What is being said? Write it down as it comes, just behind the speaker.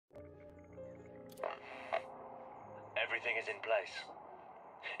Everything is in place.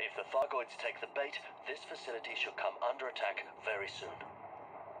 If the Thargoids take the bait, this facility should come under attack very soon.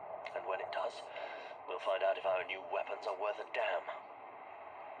 And when it does, we'll find out if our new weapons are worth a damn.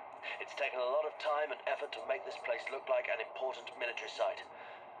 It's taken a lot of time and effort to make this place look like an important military site.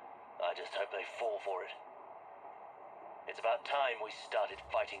 I just hope they fall for it. It's about time we started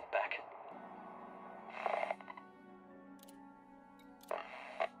fighting back.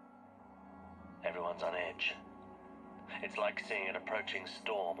 Everyone's on edge. It's like seeing an approaching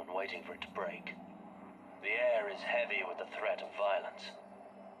storm and waiting for it to break. The air is heavy with the threat of violence.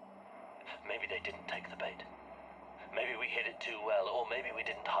 Maybe they didn't take the bait. Maybe we hid it too well, or maybe we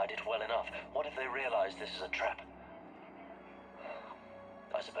didn't hide it well enough. What if they realize this is a trap?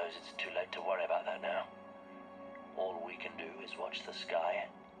 I suppose it's too late to worry about that now. All we can do is watch the sky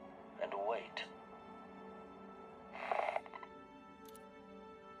and wait.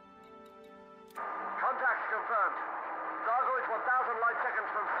 Contact confirmed. Thargoids 1,000 light seconds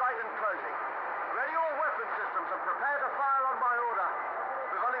from sight and closing. Ready all weapon systems and prepare to fire on my order.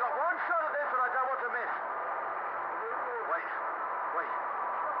 We've only got one shot at this and I don't want to miss. Wait.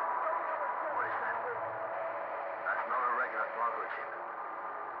 What is that? That's not a regular Thargoid ship.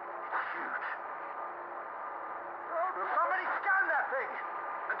 It's huge. Will somebody scan that thing?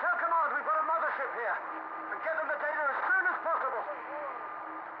 And tell Command we've got a mothership here. And get them the data as soon as possible.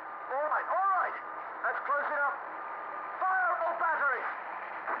 All right. That's close enough. Fire all batteries!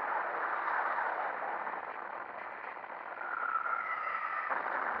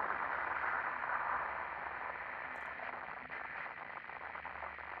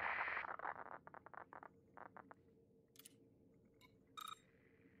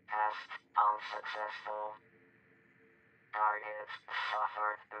 Test unsuccessful. Targets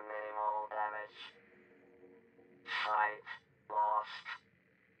suffered minimal damage. Site lost.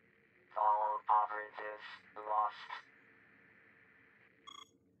 All operatives lost.